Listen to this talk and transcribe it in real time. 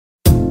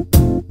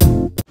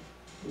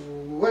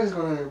What is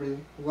going on,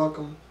 everybody?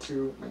 Welcome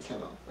to my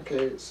channel.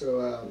 Okay, so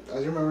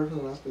as you remember from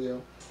the last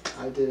video,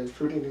 I did a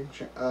food eating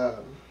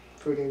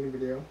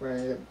video where I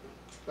ate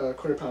a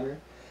quarter pounder.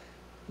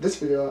 This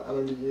video,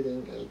 I'm gonna be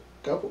eating a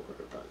double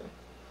quarter pounder.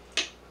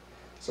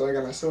 So I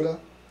got my soda,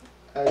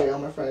 I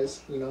got my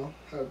fries. You know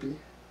how it be.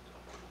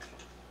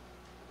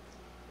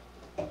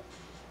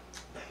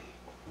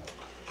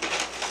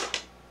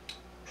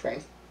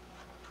 Fries.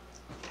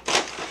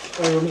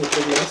 I will make a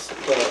big mess,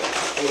 but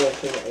I'm gonna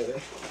clean it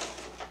later.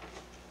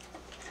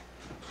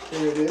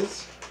 Here it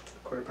is,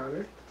 quarter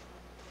pounder.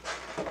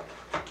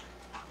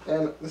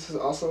 And this is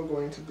also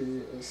going to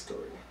be a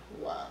story.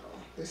 Wow,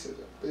 this is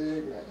a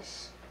big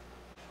mess.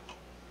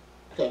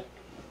 Okay,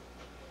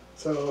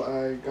 so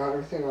I got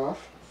everything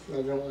off that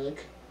I don't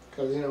like,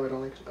 because you know I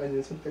don't like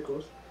onions and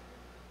pickles.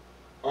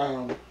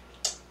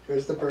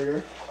 Here's the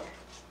burger.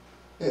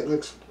 It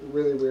looks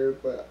really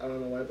weird, but I don't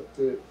know why, but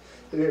they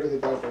didn't really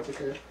buy, but it's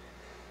okay.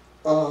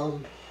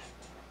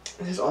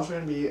 This is also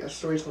going to be a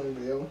storytelling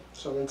video,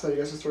 so I'm going to tell you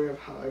guys the story of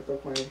how I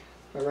broke my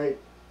right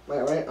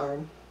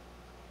arm.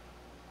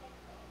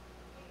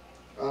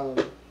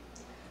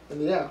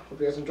 And yeah, hope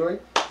you guys enjoy,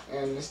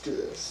 and let's do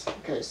this.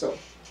 Okay, so,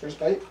 first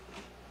bite.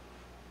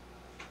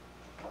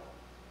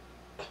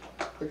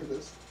 Look at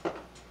this. Yeah,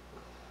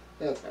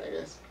 that's fine, I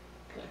guess.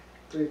 Okay,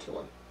 3, 2,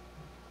 1.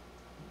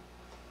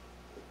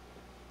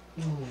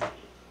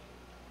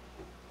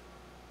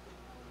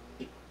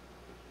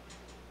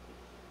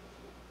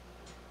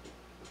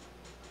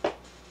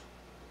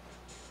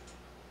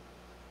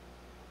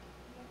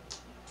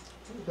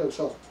 Okay,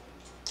 so,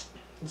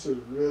 this is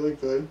really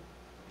good.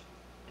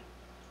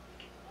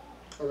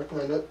 I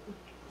recommend it.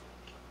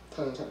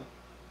 10 out of 10.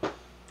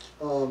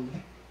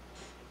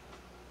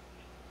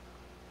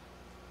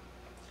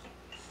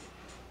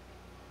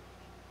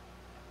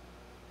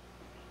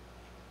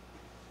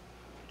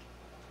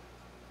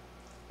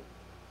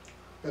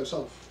 Yeah,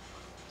 so,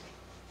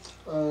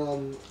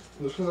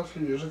 this was a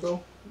few years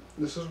ago.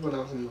 This is when I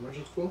was in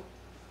elementary school.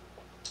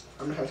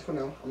 I'm in high school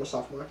now. I'm a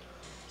sophomore.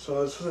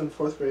 So this was in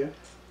 4th grade.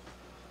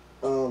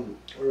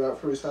 We were out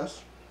for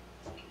recess.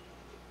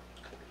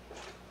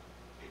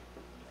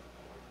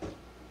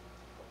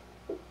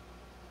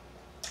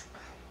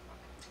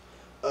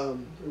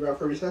 We were out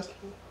for recess,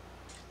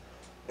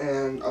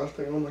 and I was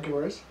playing on monkey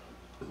bars.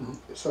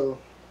 So,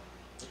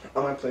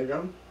 on my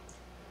playground,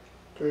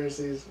 there's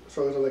these.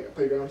 So there's like a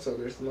playground. So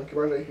there's the monkey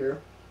bars right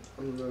here,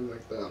 and then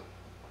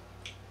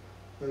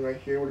then right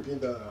here would be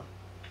the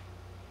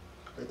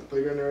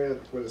playground area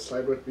where the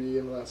slide would be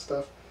and all that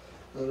stuff.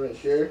 And then right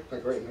here,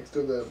 like right next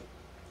to the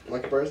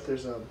monkey bars,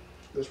 there's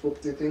this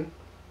whoopsie thing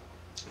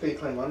that you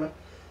climb on.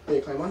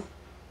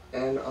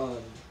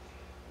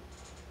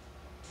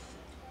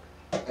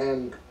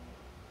 And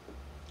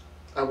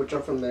I would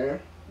jump from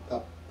there.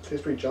 That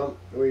place where you jump,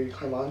 where you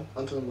climb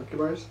onto the monkey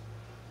bars,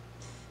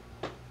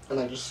 and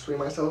I just swing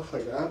myself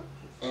like that.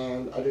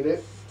 And I did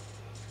it,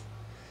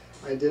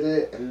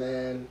 and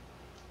then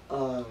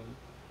my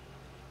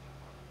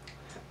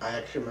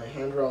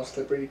hands were all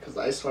slippery because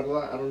I sweat a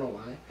lot. I don't know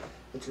why.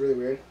 It's really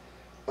weird.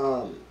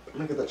 I'm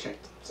gonna get that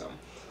checked. So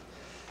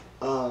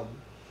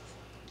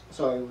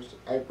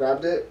I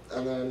grabbed it,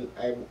 and then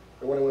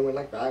when it went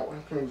like that, when I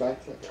was coming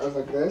back, I was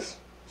like this,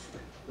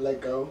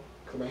 let go,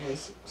 because my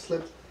hands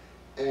slipped,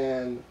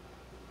 and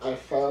I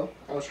fell.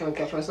 I was trying to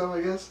catch myself,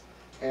 I guess,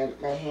 and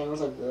my hand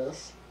was like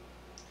this.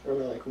 It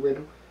was like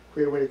weird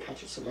way to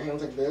catch it. So my hand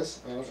was like this,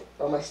 and I was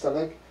on my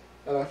stomach,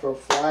 and I fell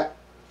flat.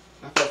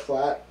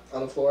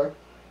 On the floor,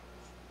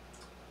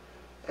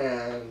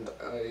 and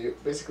I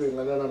basically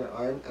landed on my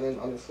arm, and then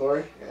on the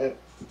floor. And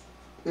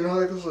you know how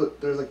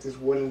there's like these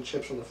wooden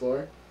chips on the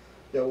floor?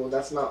 Yeah, well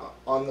that's not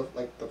on the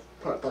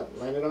part that I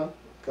landed on.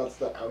 That's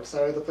the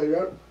outside of the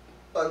playground.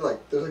 And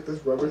there's like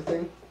this rubber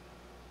thing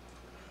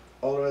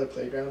all over the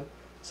playground.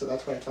 So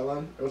that's what I fell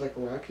on. It was like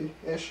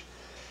rocky-ish.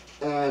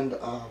 And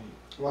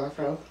while I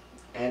fell,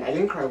 and I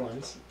didn't cry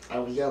once. I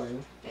was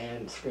yelling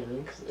and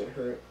screaming because it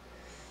hurt.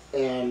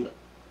 And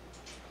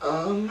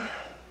I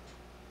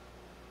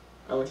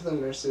went to the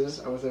nurses.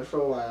 I was there for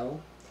a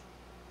while,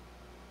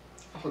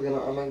 holding my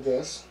arm like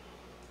this,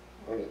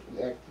 or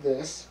like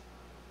this,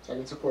 so I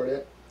can support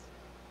it.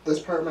 This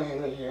part of my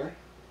hand right here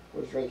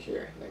was right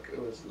here, like it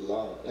was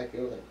long, it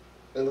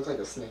looked like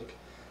a snake.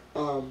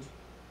 And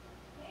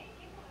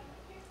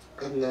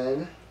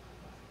then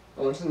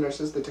I went to the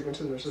nurses. They took me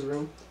to the nurses'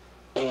 room,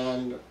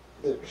 and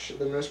the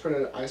nurse put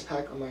an ice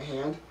pack on my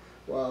hand.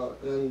 And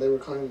then they were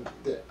calling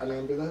an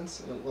ambulance.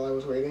 And while I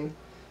was waiting,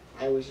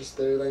 I was just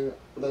there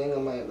laying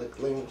on my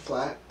laying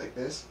flat like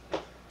this,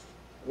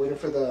 waiting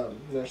for the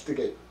nurse for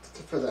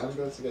the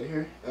ambulance to get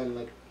here.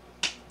 And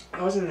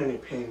I wasn't in any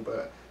pain,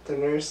 but the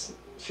nurse,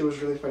 she was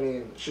really funny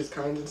and she's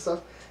kind and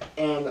stuff.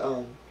 And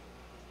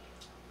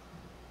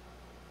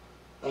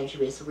she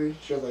was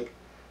like,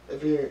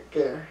 if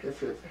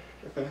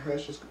it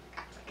hurts,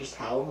 just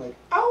howl like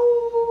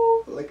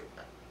ow,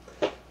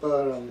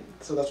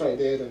 so that's what I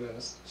did, and it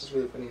was just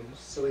really funny and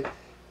silly.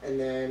 And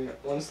then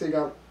once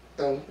the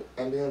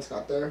ambulance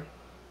got there,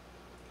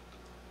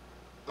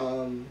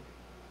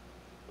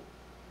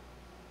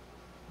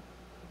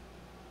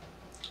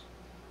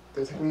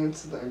 they took me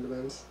into the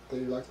ambulance. They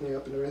locked me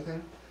up and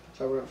everything,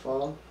 so I wouldn't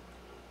fall.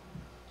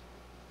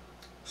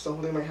 Still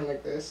holding my hand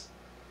like this,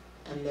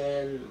 and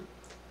then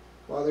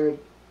while they were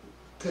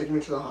taking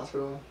me to the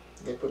hospital,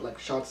 they put like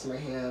shots in my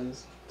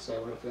hands so I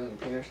wouldn't feel any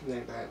pain or something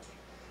like that.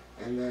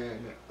 And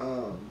then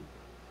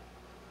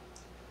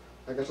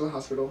I got to the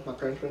hospital. My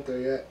parents weren't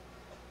there yet.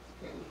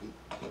 And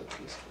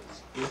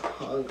he's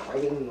hung. I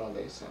didn't know all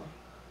day, so.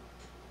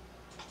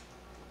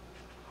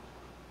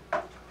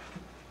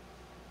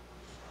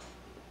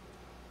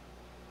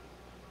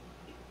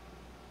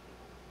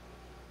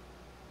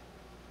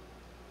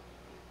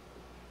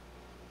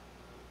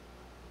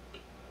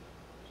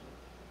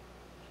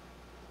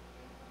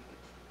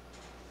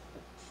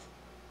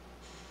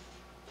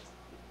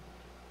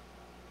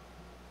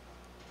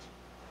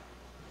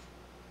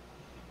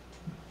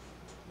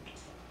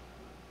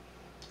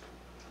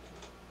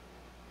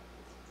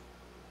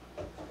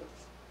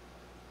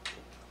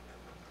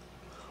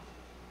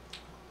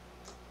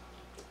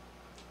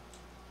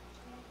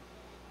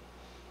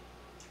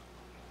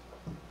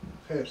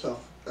 Okay, so,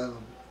 and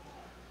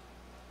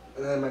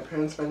then my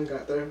parents finally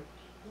got there.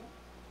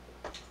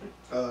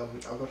 I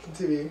was watching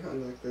TV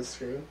on like this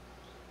screen,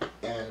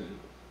 and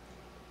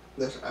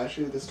this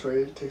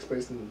story takes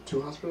place in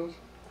 2 hospitals,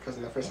 because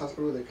in the first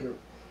hospital they couldn't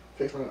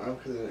fix my arm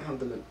because they didn't have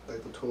the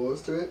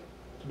tools to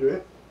do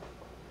it.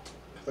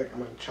 Like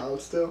I'm a child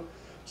still,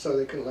 so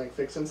they couldn't like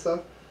fix and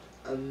stuff.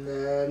 And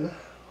then,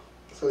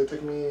 so they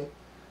took me.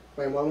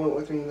 My mom went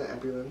with me in the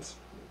ambulance,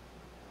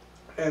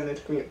 and they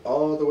took me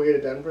all the way to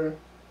Denver.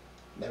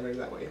 Denver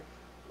that way,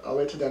 all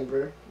the way to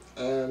Denver,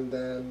 and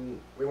then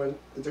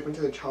they took me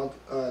to the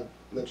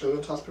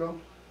children's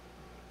hospital.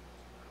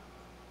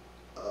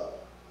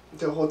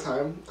 The whole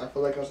time, I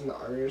felt like I was in the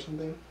army or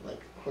something,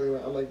 like holding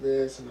my arm like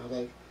this, and I was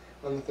like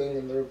on the thing,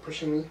 and they were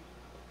pushing me,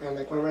 and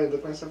like whenever I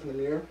look myself in the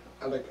mirror,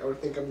 I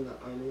would think I'm in the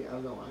army. I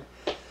don't know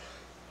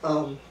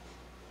why.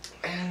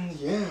 And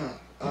yeah,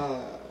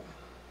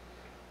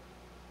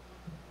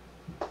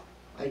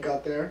 I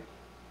got there.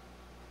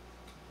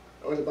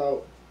 It was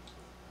about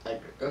it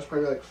was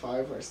probably like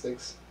 5 or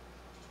 6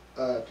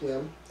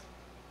 p.m.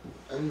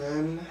 And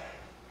then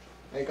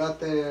I got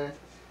there.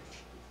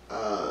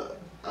 I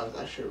was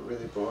actually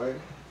really bored.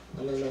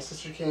 And then my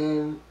sister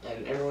came,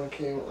 and everyone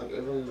came, like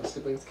everyone, my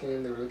siblings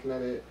came, they were looking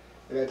at it,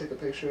 and I took a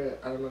picture.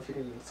 I don't know if you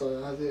can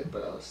still have it,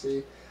 but I'll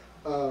see.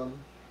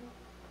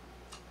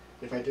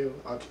 If I do,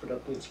 I'll just put it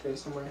up on the screen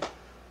somewhere.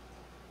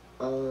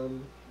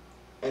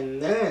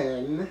 And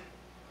then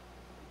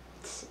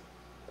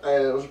I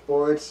was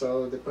bored,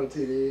 so they put a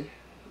TV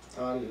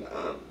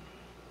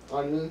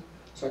on me,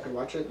 so I could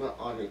watch it. Not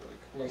on me, but like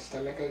my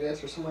stomach, I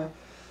guess, or somewhere.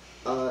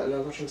 And I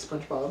was watching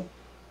SpongeBob.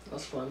 That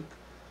was fun.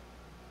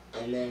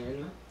 And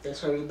then they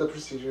started the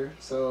procedure,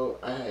 so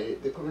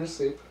they put me to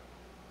sleep.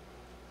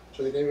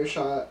 So they gave me a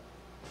shot,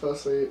 fell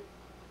asleep,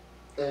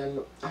 and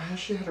I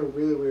actually had a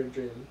really weird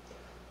dream.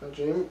 My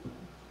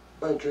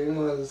dream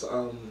was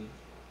I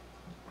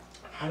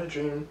had a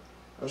dream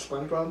of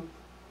SpongeBob,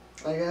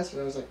 I guess,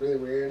 and it was like really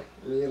weird.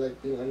 Me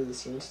like being under the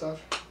sea and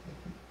stuff.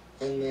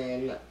 And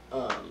then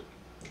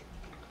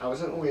I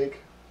wasn't awake,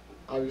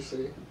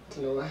 obviously,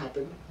 to know what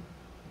happened.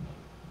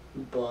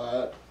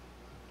 But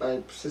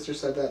my sister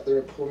said that they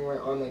were pulling my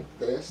arm like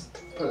this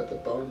to put the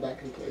bone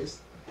back in place.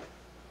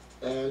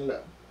 And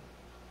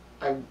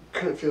I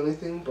couldn't feel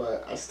anything,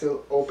 but I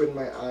still opened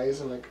my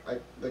eyes, and like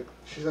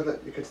she said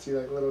that you could see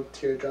like little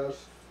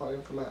teardrops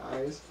falling from my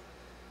eyes.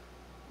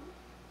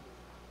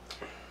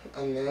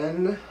 And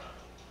then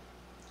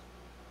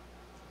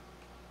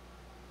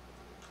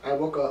I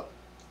woke up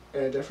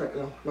in a different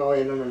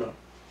no.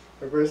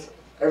 Reverse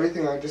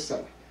everything I just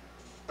said.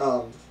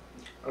 I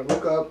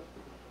woke up.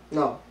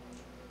 No.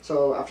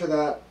 So after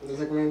that, they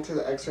took me into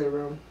the X-ray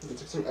room. They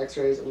took some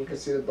X-rays, and you could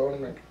see the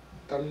bone like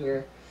down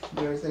here and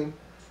everything.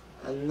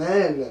 And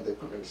then they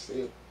put me to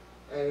sleep.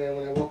 And then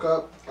when I woke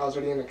up, I was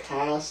already in a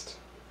cast.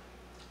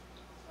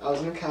 I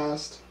was in a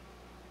cast.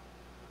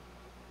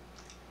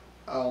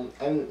 I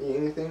didn't eat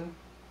anything.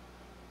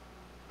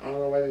 I don't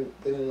know why they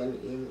didn't let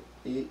me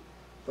eat,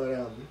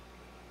 but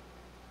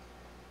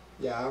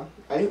yeah,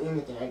 I didn't eat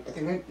anything. I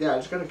think I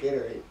just got a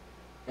Gatorade,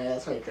 and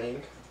that's what I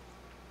drank.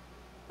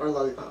 Or a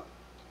lollipop.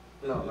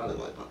 No, not a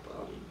lollipop.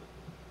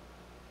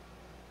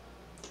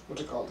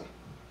 What's it called?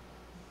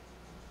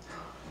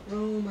 No,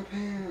 my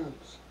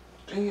pants.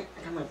 Dang it!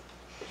 I got my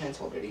pants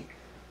already.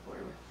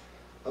 Whatever.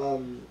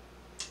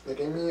 They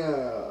gave me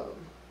I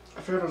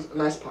figured it was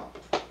an ice pop.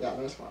 Yeah,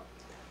 an ice pop.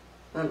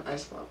 Not an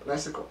ice pop, an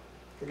icicle.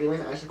 They gave me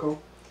an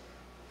icicle,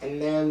 and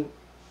then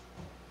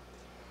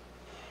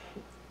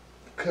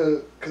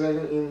cause I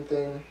didn't eat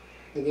anything,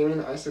 they gave me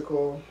an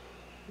icicle.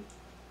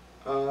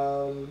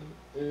 And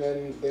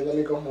then they let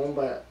me go home,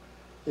 but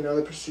you know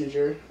the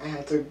procedure. I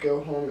had to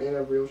go home in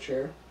a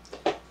wheelchair,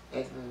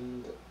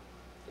 and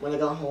when I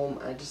got home,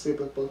 I had to sleep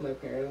with both my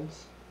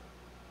parents.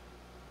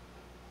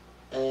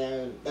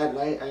 And that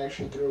night, I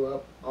actually threw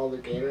up all the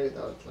Gatorade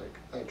that was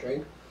I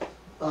drank.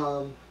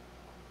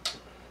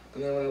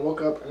 And then when I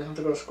woke up, I didn't have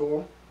to go to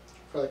school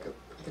for I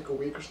think a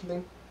week or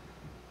something,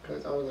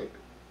 because I was like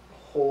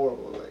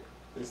horrible, like,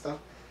 and stuff.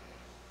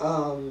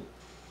 And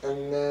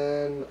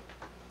then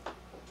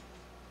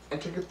I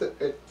think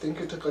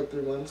it took like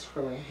 3 months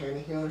for my hand to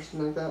heal or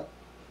something like that.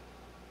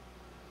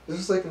 This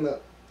was like in the,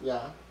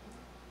 yeah.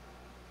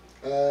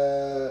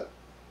 And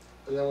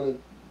then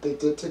when they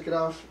did take it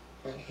off,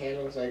 my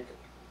hand was like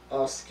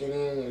all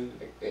skinny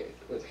and it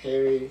was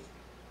hairy.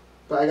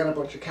 But I got a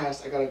bunch of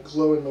casts. I got a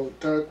glow in the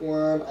dark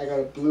one. I got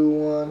a blue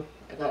one.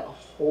 I got a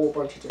whole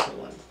bunch of different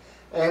ones.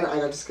 And I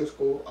got to skip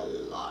school a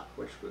lot,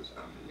 which was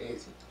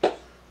amazing.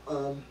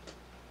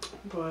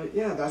 But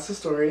yeah, that's the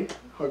story.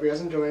 Hope you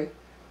guys enjoy.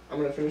 I'm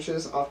going to finish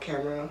this off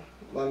camera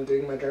while I'm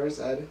doing my driver's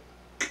ed.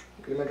 I'm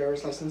getting my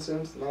driver's license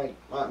soon.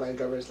 Not my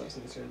driver's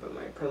license soon, but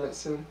my permit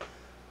soon.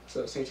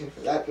 So stay tuned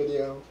for that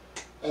video.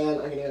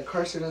 And I'm getting a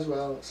car soon as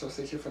well, so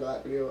stay tuned for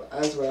that video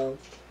as well.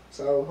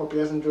 So hope you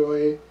guys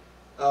enjoy.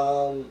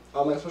 All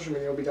my social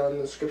media will be down in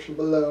the description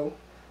below.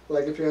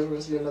 Like if you guys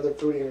want to see another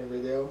food eating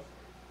video.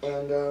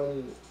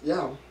 And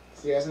yeah,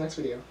 see you guys in the next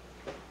video.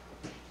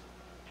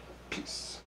 Peace.